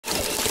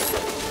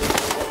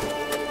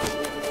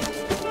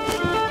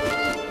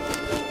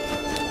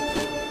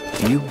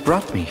You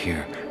brought me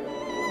here.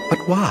 But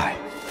why?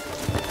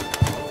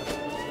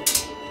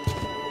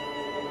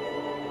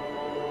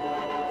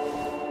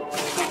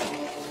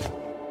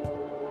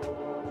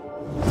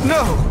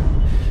 No!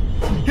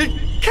 It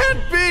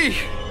can't be!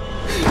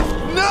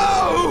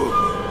 No!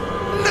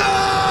 No!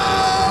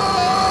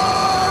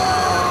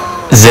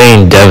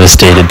 Zane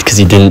devastated because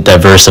he didn't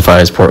diversify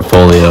his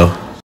portfolio.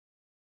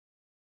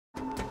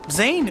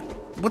 Zane,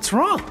 what's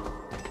wrong?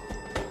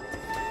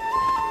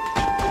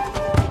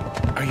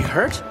 Are you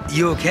hurt?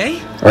 You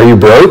okay? Are you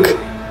broke?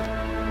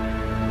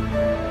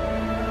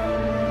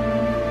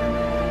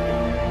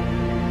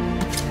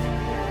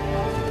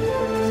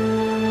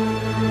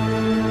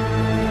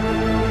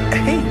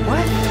 Hey,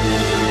 what?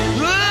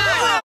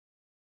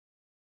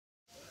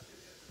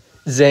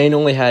 Zane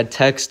only had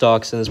tech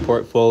stocks in his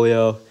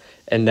portfolio,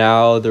 and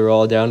now they're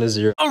all down to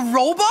zero. A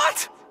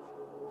robot?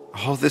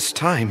 All this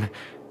time,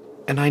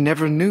 and I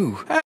never knew.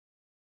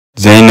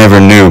 Zane never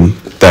knew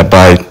that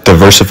by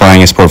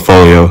diversifying his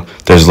portfolio,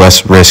 there's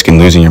less risk in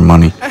losing your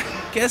money.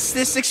 Guess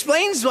this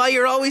explains why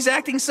you're always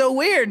acting so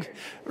weird,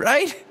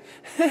 right?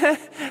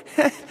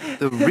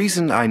 The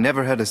reason I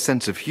never had a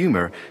sense of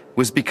humor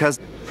was because...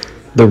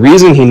 The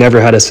reason he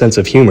never had a sense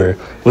of humor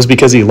was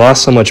because he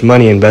lost so much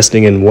money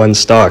investing in one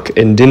stock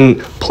and didn't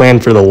plan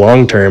for the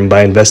long term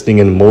by investing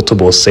in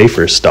multiple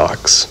safer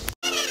stocks.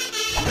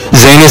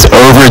 Zane is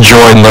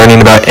overjoyed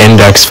learning about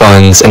index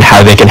funds and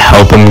how they can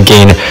help him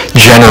gain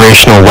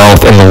generational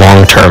wealth in the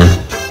long term.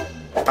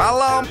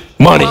 Hello,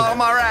 Money. hello,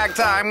 my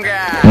ragtime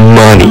guy.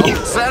 Money.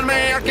 Send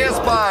me a kiss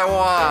by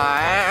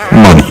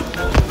Money.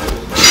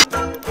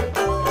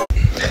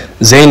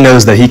 Zane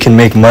knows that he can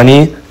make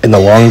money in the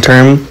long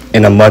term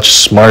in a much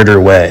smarter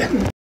way.